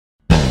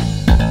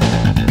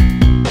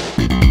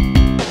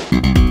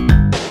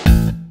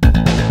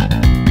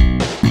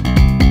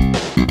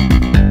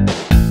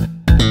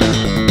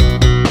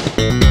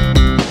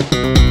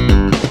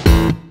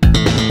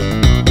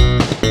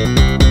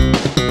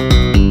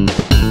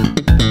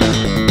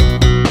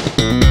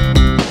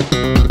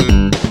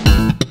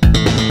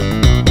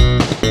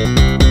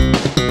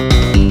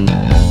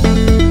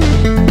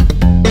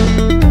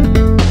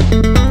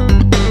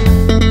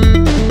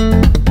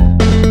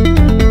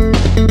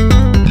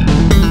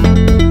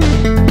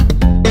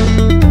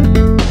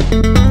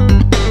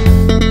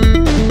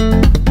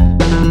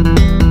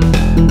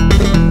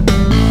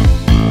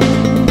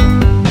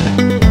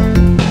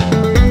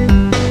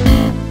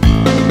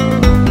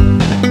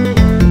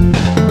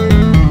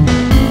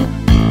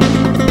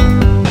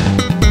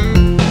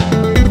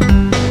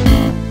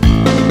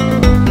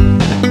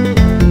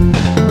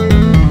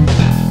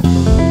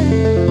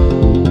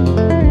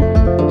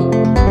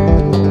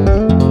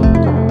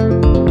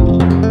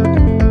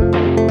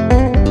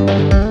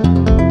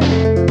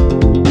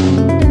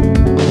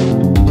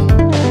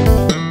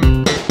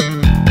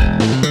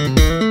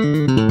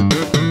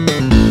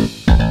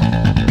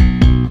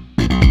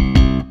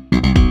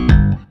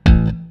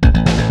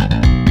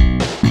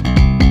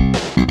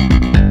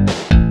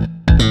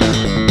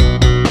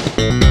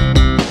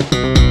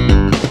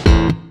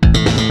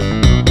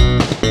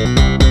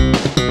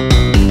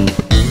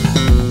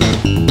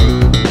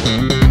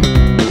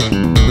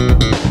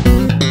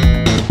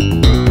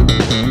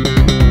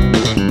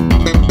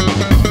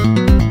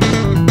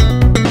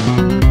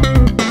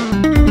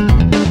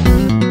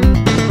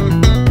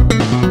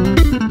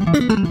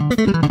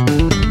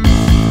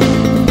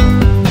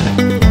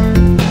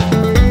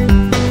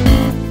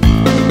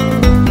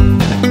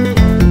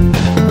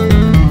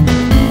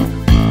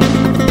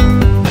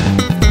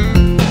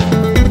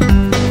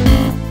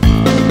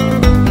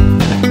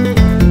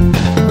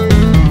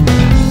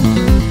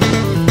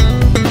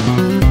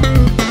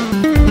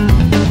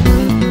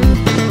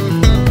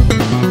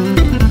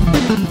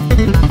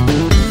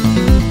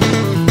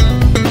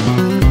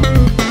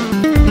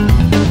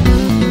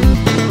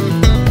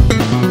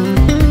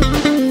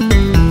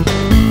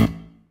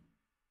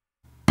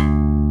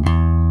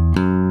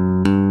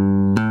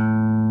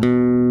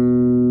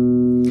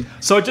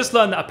So I just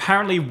learned that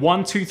apparently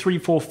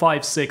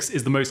 123456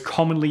 is the most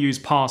commonly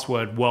used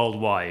password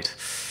worldwide.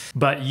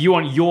 But you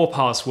want your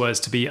passwords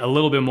to be a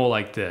little bit more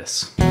like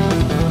this.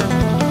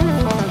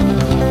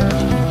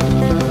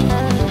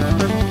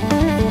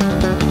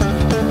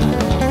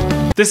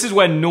 This is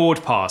where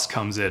NordPass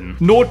comes in.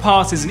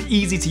 NordPass is an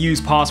easy-to-use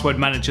password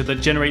manager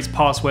that generates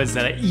passwords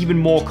that are even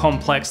more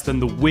complex than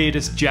the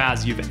weirdest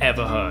jazz you've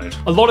ever heard.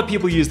 A lot of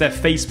people use their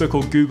Facebook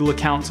or Google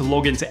account to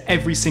log into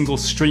every single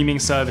streaming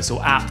service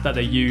or app that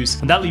they use,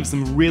 and that leaves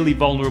them really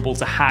vulnerable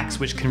to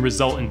hacks which can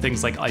result in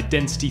things like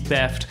identity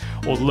theft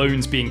or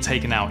loans being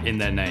taken out in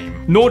their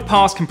name.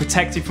 NordPass can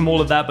protect you from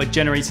all of that by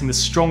generating the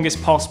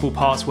strongest possible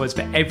passwords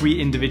for every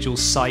individual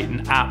site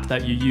and app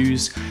that you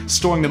use,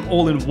 storing them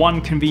all in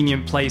one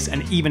convenient place,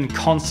 and even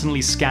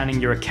constantly scanning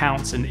your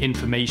accounts and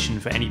information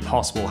for any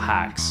possible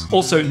hacks.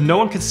 Also, no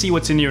one can see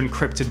what's in your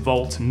encrypted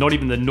vault, not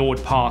even the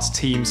NordPass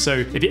team, so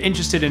if you're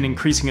interested in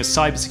increasing your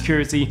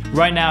cybersecurity,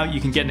 right now you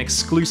can get an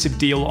exclusive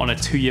deal on a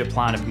 2-year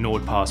plan of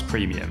NordPass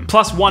Premium.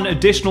 Plus 1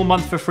 additional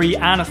month for free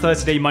and a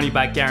 30-day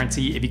money-back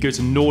guarantee if you go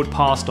to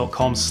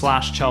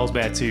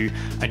nordpass.com/CharlesBear2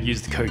 and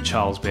use the code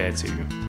CharlesBear2.